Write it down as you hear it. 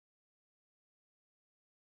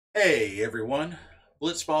Hey everyone,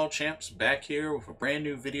 Blitzball Champs back here with a brand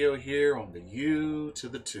new video here on the U to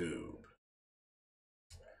the Tube.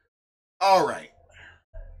 Alright,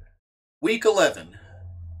 week 11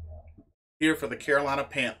 here for the Carolina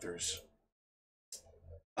Panthers.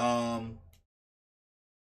 Um,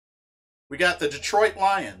 we got the Detroit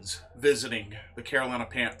Lions visiting the Carolina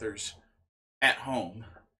Panthers at home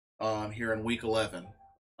here in week 11.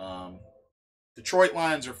 Um, Detroit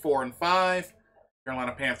Lions are 4-5,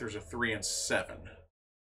 Carolina Panthers are 3-7.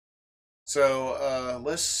 So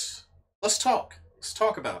let's talk. Let's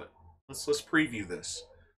talk about it. Let's preview this.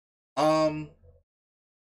 Um,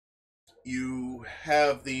 you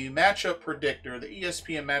have the matchup predictor, the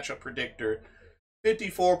ESPN matchup predictor,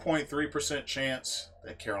 54.3% chance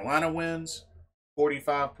that Carolina wins,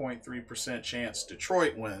 45.3% chance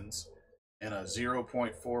Detroit wins, and a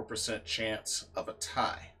 0.4% chance of a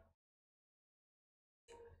tie.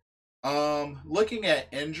 Looking at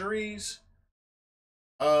injuries,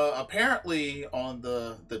 apparently on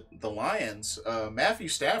the Lions, Matthew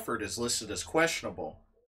Stafford is listed as questionable.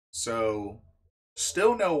 So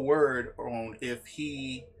still no word on if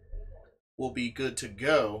he will be good to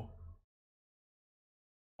go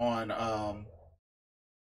on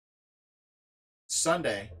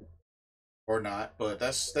Sunday or not, but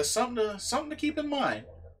that's something to keep in mind.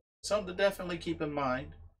 Something to definitely keep in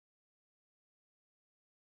mind.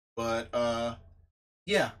 But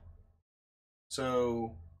yeah.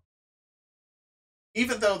 So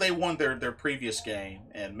even though they won their previous game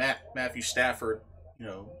and Matthew Stafford,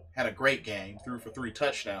 had a great game, threw for 3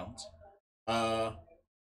 touchdowns, uh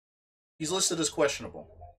he's listed as questionable.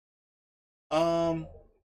 Um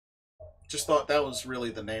just thought that was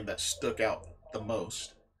really the name that stuck out the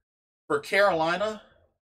most. For Carolina,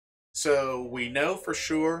 so we know for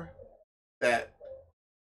sure that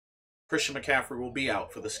Christian McCaffrey will be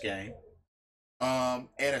out for this game. And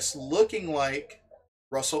it's looking like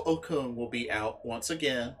Russell Okung will be out once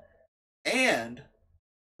again. And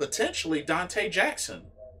potentially Dante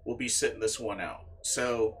Jackson will be sitting this one out.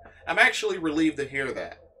 So I'm actually relieved to hear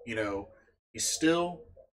that. He's still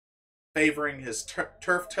favoring his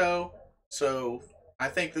turf toe. So I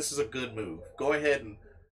think this is a good move. Go ahead and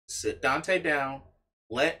sit Dante down.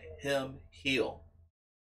 Let him heal.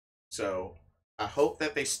 So I hope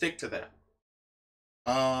that they stick to that.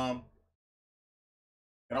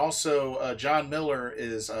 And also, John Miller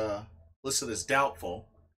is listed as doubtful.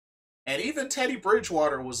 And even Teddy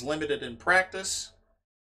Bridgewater was limited in practice.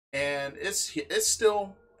 And it's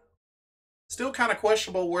still kind of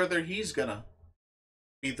questionable whether he's going to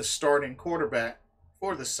be the starting quarterback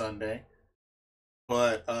for the Sunday.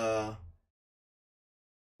 But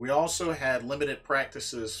we also had limited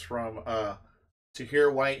practices from Tahir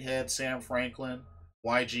Whitehead, Sam Franklin,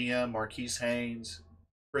 YGM, Marquise Haynes,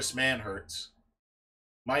 Chris Manhertz.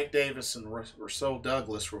 Mike Davis and Russell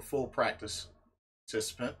Douglas were full practice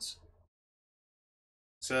participants.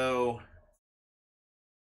 So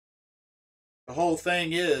the whole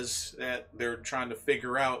thing is that they're trying to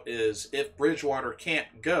figure out is if Bridgewater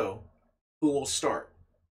can't go, who will start?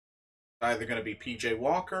 It's either going to be PJ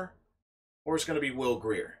Walker or it's going to be Will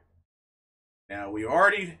Grier. Now, we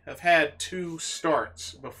already have had 2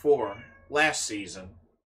 starts before last season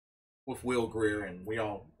with Will Grier, and we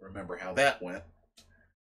all remember how that went.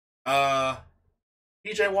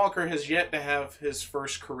 PJ Walker has yet to have his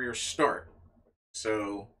first career start.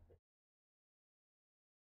 So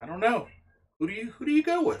I don't know. Who do you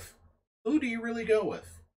go with? Who do you really go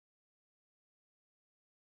with?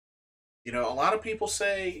 A lot of people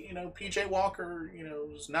say, PJ Walker,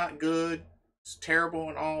 is not good. It's terrible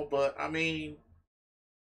and all, but I mean,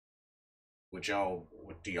 do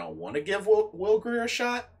y'all want to give Will Grier a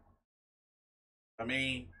shot? I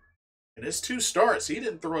mean, in his 2 starts, he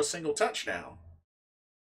didn't throw a single touchdown.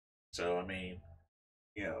 So I mean,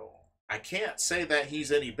 I can't say that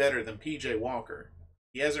he's any better than PJ Walker.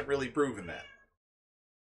 He hasn't really proven that.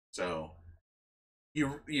 So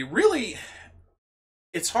you really,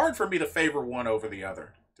 it's hard for me to favor one over the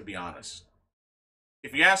other, to be honest.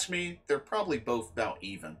 If you ask me, they're probably both about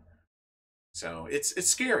even. So it's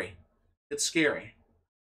scary. It's scary.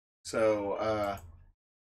 So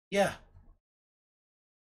yeah.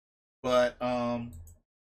 But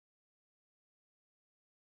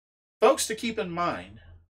folks to keep in mind,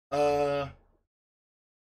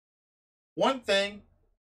 one thing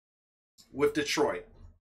with Detroit,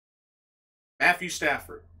 Matthew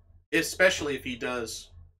Stafford, especially if he does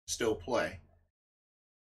still play,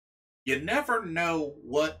 you never know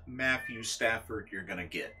what Matthew Stafford you're going to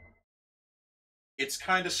get. It's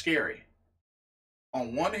kind of scary.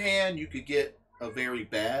 On one hand, you could get a very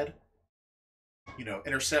bad,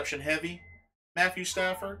 interception heavy Matthew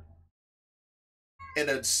Stafford. And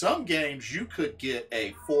in some games, you could get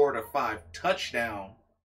a 4 to 5 touchdown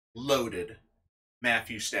loaded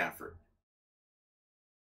Matthew Stafford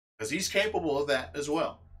because he's capable of that as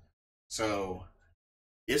well. So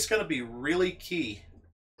it's going to be really key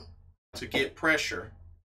to get pressure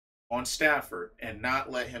on Stafford and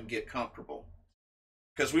not let him get comfortable.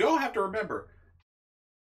 Because we all have to remember,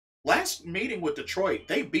 last meeting with Detroit,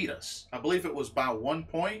 they beat us. I believe it was by 1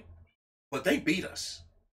 point, but they beat us.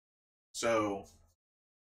 So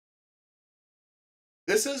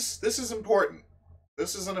this is important.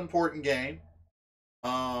 This is an important game.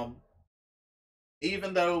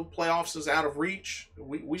 Even though playoffs is out of reach,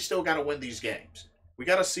 we still got to win these games. We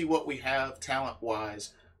got to see what we have talent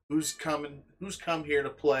wise, who's come here to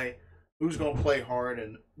play, who's going to play hard,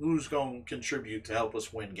 and who's going to contribute to help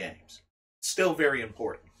us win games. Still very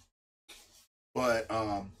important. But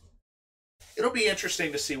it'll be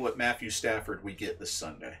interesting to see what Matthew Stafford we get this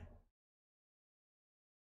Sunday.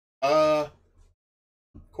 Of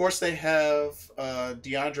course, they have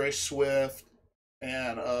DeAndre Swift,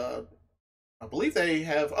 and I believe they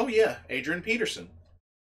have, oh yeah, Adrian Peterson.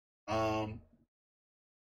 Don't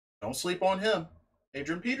sleep on him.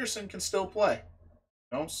 Adrian Peterson can still play.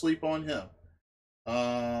 Don't sleep on him.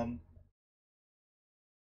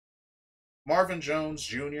 Marvin Jones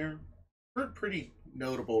Jr., pretty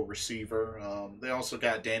notable receiver. They also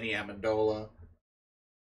got Danny Amendola.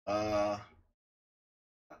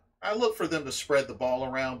 I look for them to spread the ball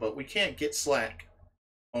around, but we can't get slack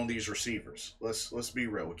on these receivers. Let's be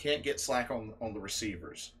real. We can't get slack on the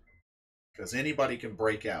receivers because anybody can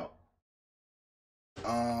break out.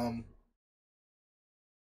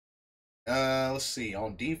 Let's see.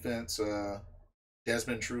 On defense,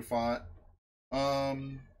 Desmond Trufant. Of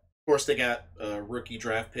course, they got rookie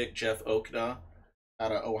draft pick Jeff Okudah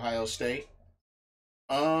out of Ohio State.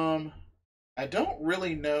 I don't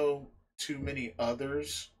really know too many other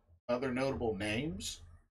notable names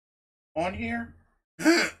on here.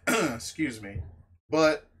 Excuse me.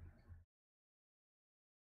 But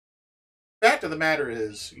fact of the matter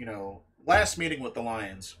is, last meeting with the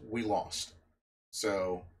Lions, we lost.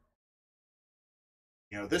 So,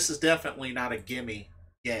 this is definitely not a gimme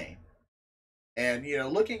game. And,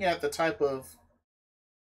 looking at the type of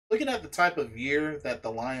year that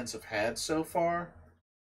the Lions have had so far,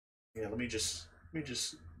 let me just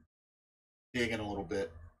dig in a little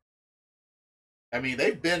bit. I mean,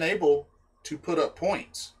 they've been able to put up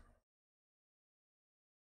points.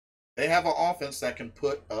 They have an offense that can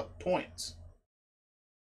put up points.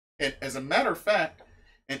 And as a matter of fact,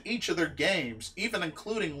 in each of their games, even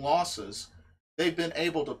including losses, they've been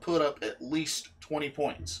able to put up at least 20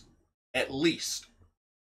 points. At least.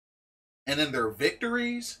 And in their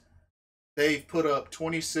victories, they've put up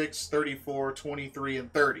 26, 34, 23,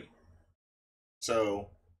 and 30. So,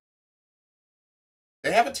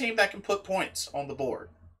 they have a team that can put points on the board.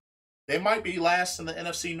 They might be last in the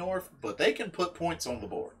NFC North, but they can put points on the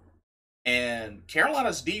board. And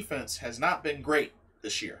Carolina's defense has not been great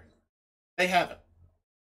this year. They haven't.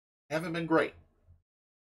 They haven't been great.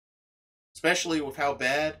 Especially with how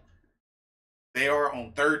bad they are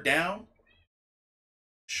on third down.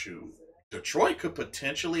 Shoot. Detroit could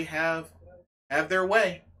potentially have their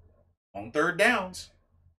way on third downs.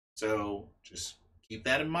 So just keep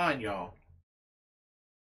that in mind, y'all.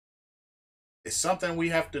 It's something we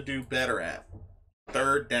have to do better at.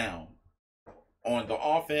 Third down. On the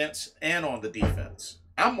offense and on the defense.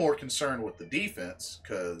 I'm more concerned with the defense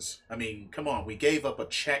because, come on. We gave up a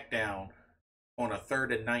check down on a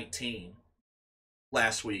 3rd and 19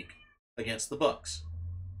 last week against the Bucks.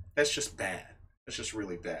 That's just bad. That's just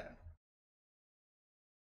really bad.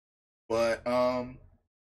 But, on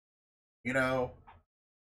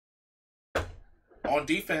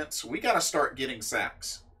defense, we got to start getting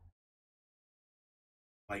sacks.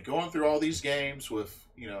 Like going through all these games with,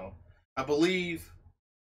 I believe,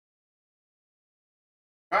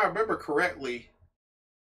 if I remember correctly,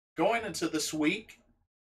 going into this week,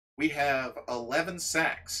 we have 11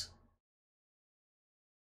 sacks.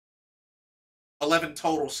 11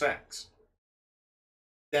 total sacks.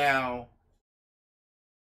 Now,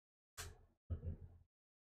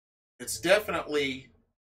 it's definitely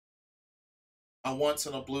a once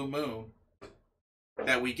in a blue moon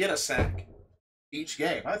that we get a sack each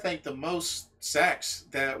game. I think the most sacks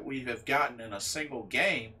that we have gotten in a single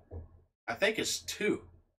game, I think is 2.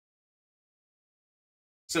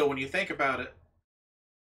 So when you think about it,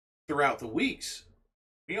 throughout the weeks,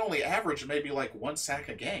 we only average maybe like 1 sack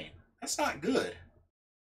a game. That's not good.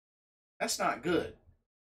 That's not good.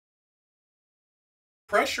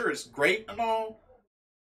 Pressure is great and all,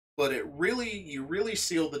 But you really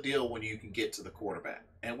seal the deal when you can get to the quarterback.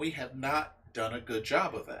 And we have not done a good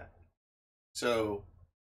job of that. So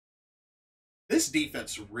this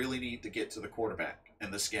defense really need to get to the quarterback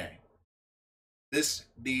in this game. This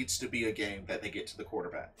needs to be a game that they get to the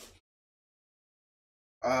quarterback.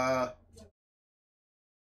 Uh,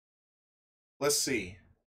 let's see.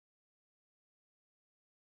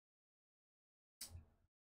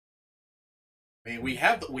 I mean, we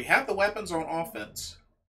have the weapons on offense.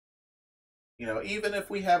 You know, even if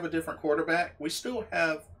we have a different quarterback, we still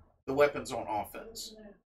have the weapons on offense.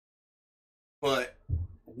 But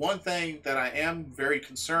one thing that I am very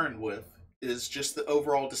concerned with is just the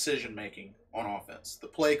overall decision making on offense, the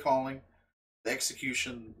play calling, the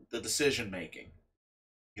execution, the decision making.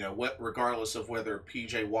 You know, what regardless of whether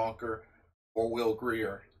PJ Walker or Will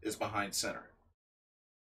Greer is behind center.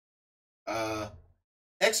 Uh,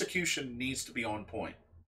 Execution needs to be on point.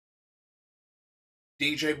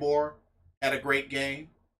 DJ Moore had a great game.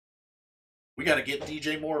 We got to get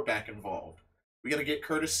DJ Moore back involved. We got to get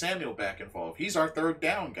Curtis Samuel back involved. He's our third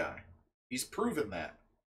down guy. He's proven that.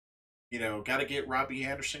 You know, got to get Robbie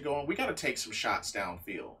Anderson going. We got to take some shots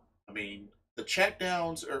downfield. I mean, the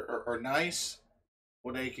checkdowns are nice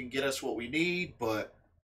when they can get us what we need, but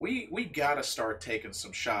we got to start taking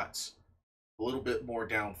some shots a little bit more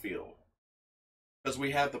downfield because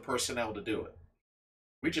we have the personnel to do it.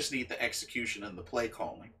 We just need the execution and the play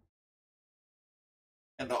calling.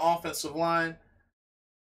 And the offensive line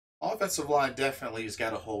definitely has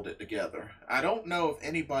got to hold it together. I don't know if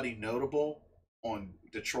anybody notable on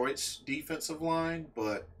Detroit's defensive line,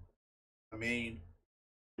 but I mean,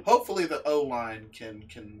 hopefully the O line can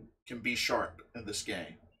be sharp in this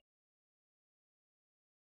game.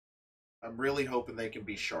 I'm really hoping they can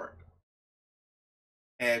be sharp.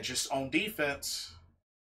 And just on defense,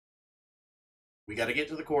 we got to get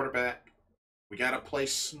to the quarterback. We got to play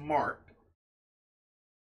smart.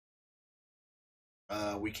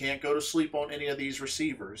 We can't go to sleep on any of these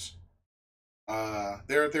receivers.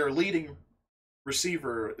 Their leading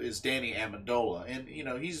receiver is Danny Amendola, and you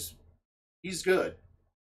know he's good.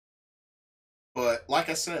 But like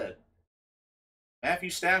I said,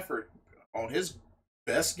 Matthew Stafford on his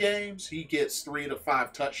best games he gets 3 to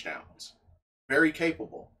 5 touchdowns. Very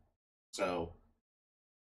capable. So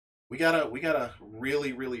we gotta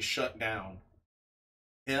really shut down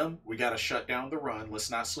him. We gotta shut down the run. Let's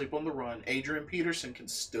not sleep on the run. Adrian Peterson can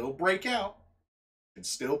still break out. Can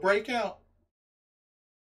still break out.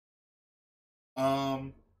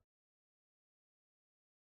 Um,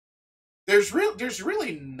 there's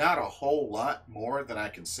really not a whole lot more that I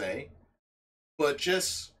can say, but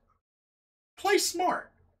just play smart.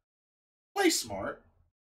 Play smart.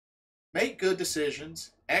 Make good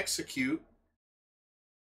decisions. Execute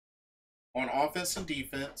on offense and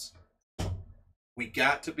defense. We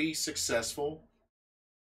got to be successful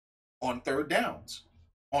on third downs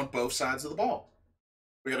on both sides of the ball.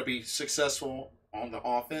 We got to be successful on the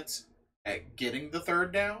offense at getting the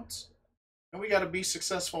third downs, and we got to be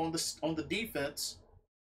successful on the defense,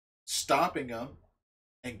 stopping them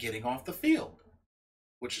and getting off the field,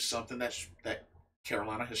 which is something that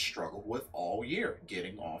Carolina has struggled with all year,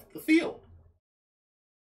 getting off the field.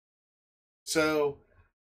 So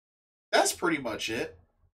that's pretty much it.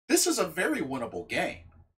 This is a very winnable game.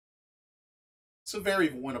 It's a very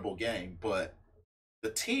winnable game, but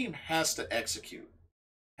the team has to execute.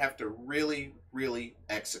 Have to really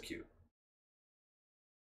execute.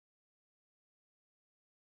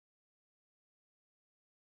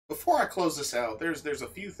 Before I close this out, there's a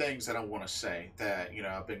few things that I want to say that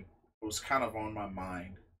I've been was kind of on my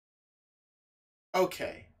mind.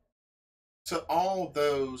 Okay, to all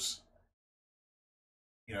those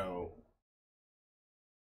you know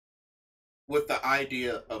with the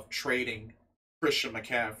idea of trading Christian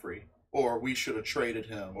McCaffrey, or we should have traded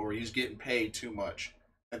him, or he's getting paid too much,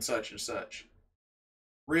 and such and such.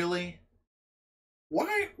 Really?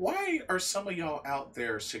 Why are some of y'all out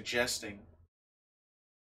there suggesting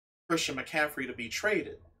Christian McCaffrey to be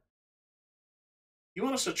traded? You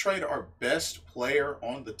want us to trade our best player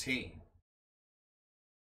on the team.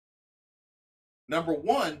 Number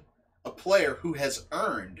one, a player who has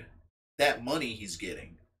earned that money he's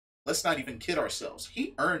getting. Let's not even kid ourselves.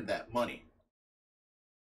 He earned that money.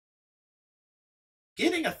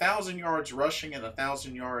 Getting 1,000 yards rushing and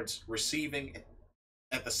 1,000 yards receiving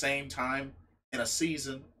at the same time in a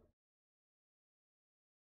season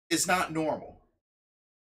is not normal.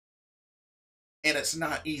 And it's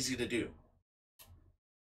not easy to do.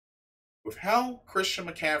 With how Christian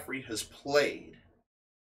McCaffrey has played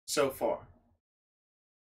so far,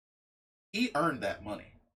 he earned that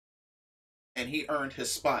money. and he earned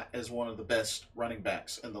his spot as one of the best running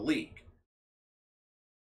backs in the league.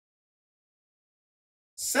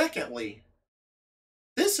 Secondly,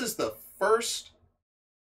 this is the first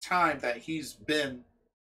time that he's been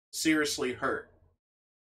seriously hurt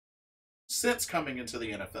since coming into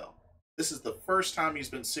the NFL. This is the first time he's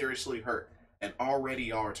been seriously hurt, and already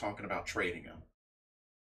y'all are talking about trading him.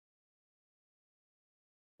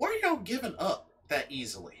 Why are y'all giving up that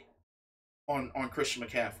easily on Christian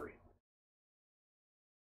McCaffrey?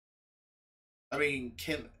 I mean,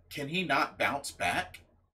 can he not bounce back?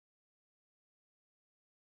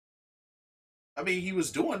 I mean, he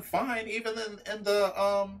was doing fine even in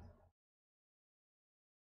the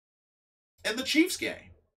Chiefs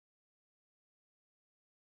game.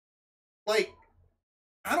 Like,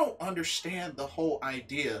 I don't understand the whole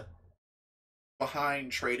idea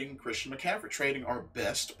behind trading Christian McCaffrey, trading our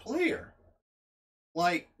best player.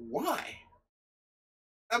 Like, why?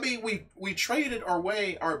 I mean, we traded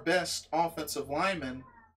away our best offensive lineman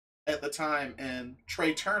at the time in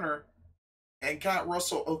Trey Turner and got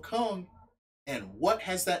Russell Okung. And what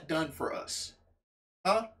has that done for us?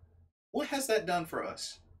 Huh? What has that done for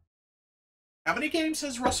us? How many games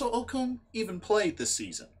has Russell Okung even played this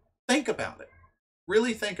season? Think about it.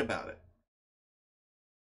 Really think about it.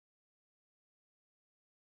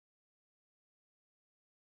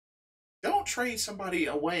 Don't trade somebody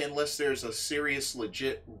away unless there's a serious,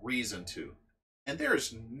 legit reason to. And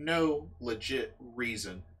there's no legit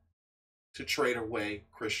reason to trade away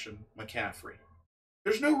Christian McCaffrey.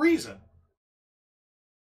 There's no reason.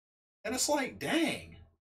 And it's like, dang.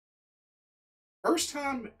 First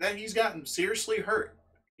time that he's gotten seriously hurt.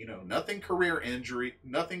 You know, nothing career injury,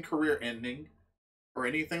 nothing career ending, or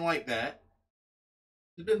anything like that.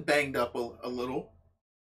 He's been banged up a little.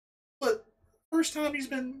 But first time he's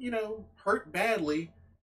been, hurt badly.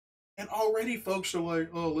 And already folks are like,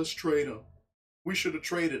 oh, let's trade him. We should have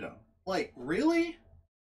traded him. Like, really?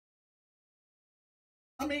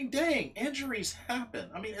 I mean, dang, injuries happen.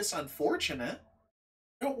 I mean, it's unfortunate.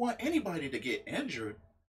 I don't want anybody to get injured.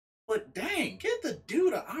 But dang, give the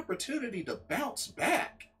dude an opportunity to bounce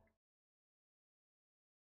back.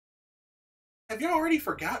 Have you already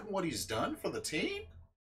forgotten what he's done for the team?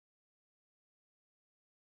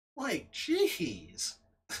 Like, jeez.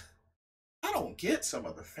 I don't get some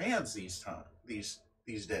of the fans these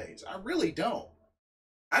days. I really don't.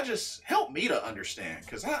 I just help me to understand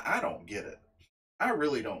because I don't get it. I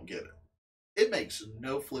really don't get it. It makes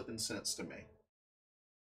no flipping sense to me.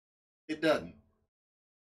 It doesn't.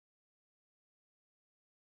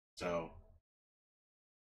 So,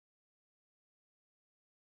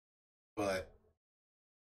 but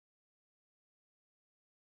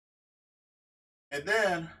and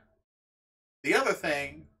then the other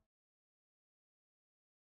thing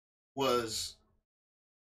was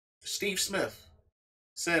Steve Smith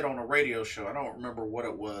said on a radio show. I don't remember what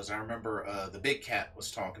it was. I remember the Big Cat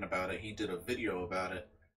was talking about it. He did a video about it.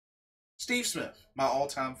 Steve Smith, my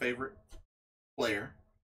all-time favorite player,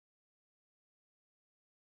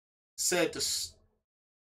 said to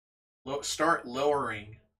start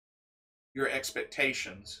lowering your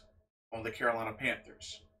expectations on the Carolina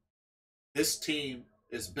Panthers. This team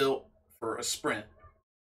is built for a sprint,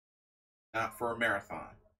 not for a marathon.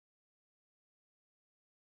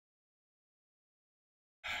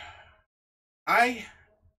 I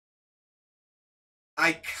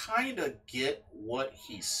kind of get what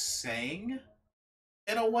he's saying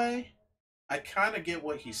in a way. I kind of get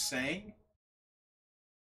what he's saying,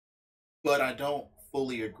 but I don't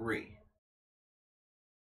fully agree.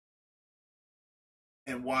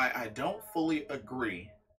 And why I don't fully agree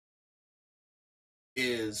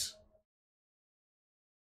is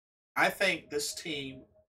I think this team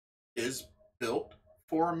is built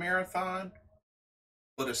for a marathon,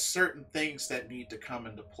 but there's certain things that need to come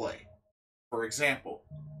into play. For example,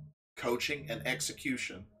 coaching and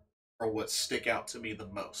execution are what stick out to me the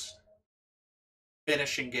most.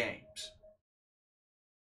 Finishing games.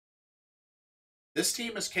 This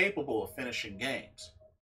team is capable of finishing games.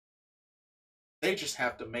 They just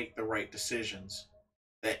have to make the right decisions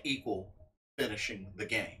that equal finishing the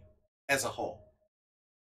game as a whole.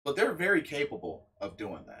 But they're very capable of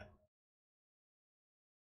doing that.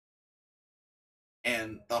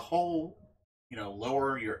 And the whole,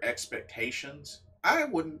 lower your expectations. I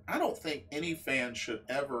don't think any fan should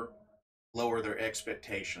ever lower their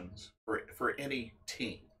expectations for any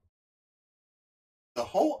team. The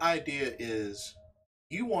whole idea is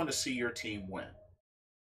you want to see your team win.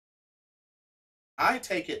 I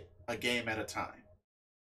take it a game at a time.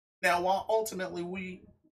 Now, while ultimately we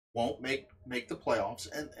won't make the playoffs,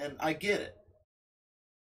 and I get it,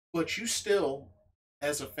 but you still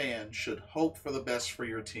as a fan, should hope for the best for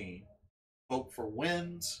your team, hope for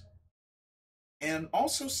wins, and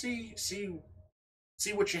also see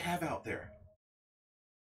what you have out there.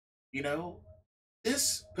 You know,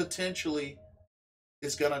 this potentially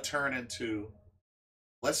is going to turn into,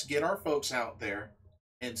 let's get our folks out there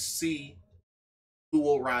and see who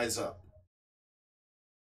will rise up.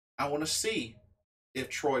 I want to see if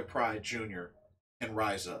Troy Pride Jr. can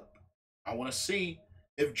rise up. I want to see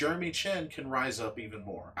if Jeremy Chin can rise up even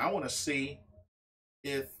more. I want to see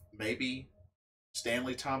if maybe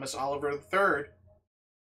Stanley Thomas Oliver III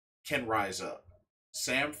can rise up.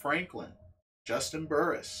 Sam Franklin, Justin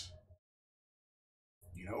Burris,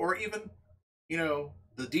 or even,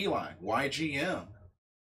 the D line, YGM,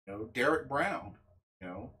 Derek Brown, you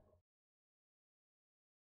know.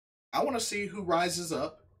 I want to see who rises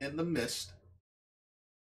up in the midst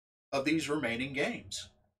of these remaining games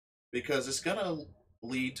because it's going to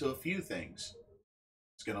lead to a few things.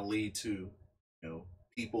 It's going to lead to,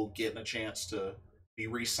 people getting a chance to be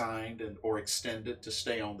re-signed and or extended to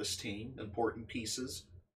stay on this team, important pieces,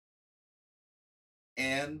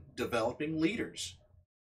 and developing leaders.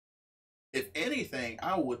 If anything,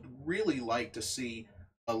 I would really like to see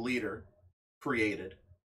a leader created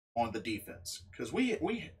on the defense because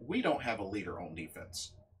we don't have a leader on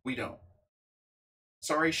defense. We don't.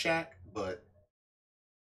 Sorry, Shaq, but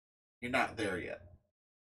you're not there yet.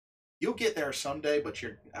 You'll get there someday, but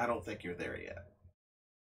I don't think you're there yet.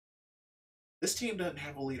 This team doesn't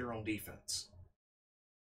have a leader on defense.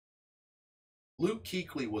 Luke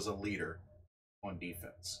Kuechly was a leader on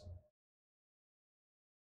defense.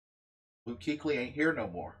 Luke Kuechly ain't here no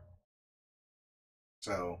more.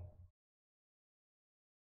 So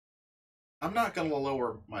I'm not going to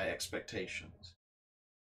lower my expectations.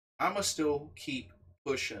 I'm going to still keep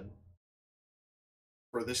pushing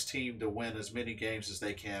for this team to win as many games as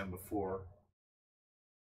they can before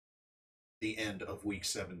the end of week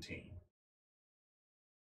 17.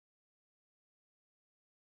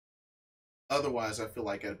 Otherwise, I feel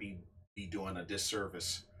like I'd be doing a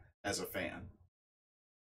disservice as a fan.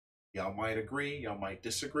 Y'all might agree, y'all might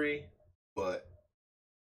disagree, but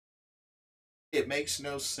it makes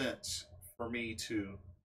no sense for me to,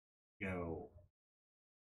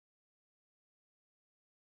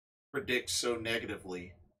 predict so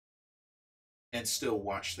negatively and still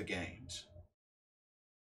watch the games.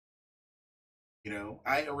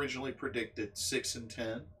 I originally predicted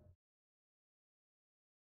 6-10,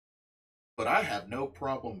 but I have no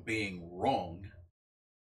problem being wrong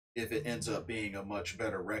if it ends up being a much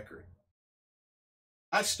better record.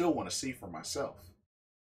 I still want to see for myself.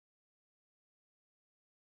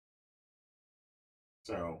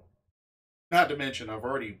 So, not to mention, I've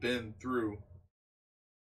already been through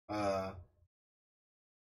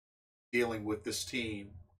dealing with this team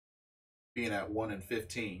being at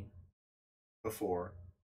 1-15 before.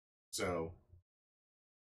 So,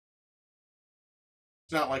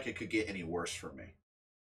 it's not like it could get any worse for me.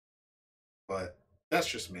 But that's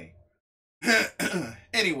just me.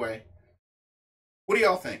 Anyway, what do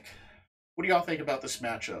y'all think? What do y'all think about this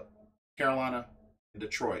matchup? Carolina and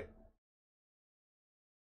Detroit.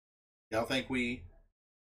 Y'all think we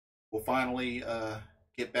will finally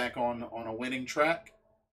get back on a winning track?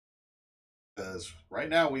 Because right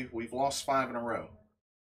now we've lost 5 in a row.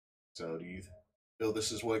 So do you feel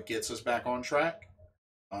this is what gets us back on track?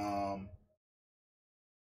 What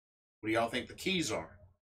do y'all think the keys are?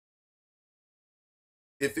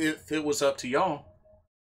 If it was up to y'all,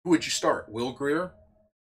 who would you start? Will Grier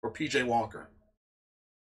or PJ Walker?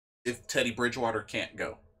 If Teddy Bridgewater can't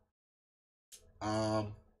go.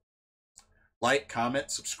 Like,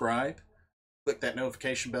 comment, subscribe. Click that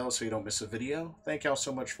notification bell so you don't miss a video. Thank y'all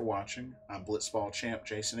so much for watching. I'm Blitzball Champ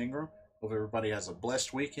Jason Ingram. Hope everybody has a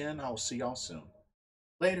blessed weekend. I will see y'all soon.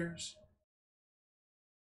 Laters.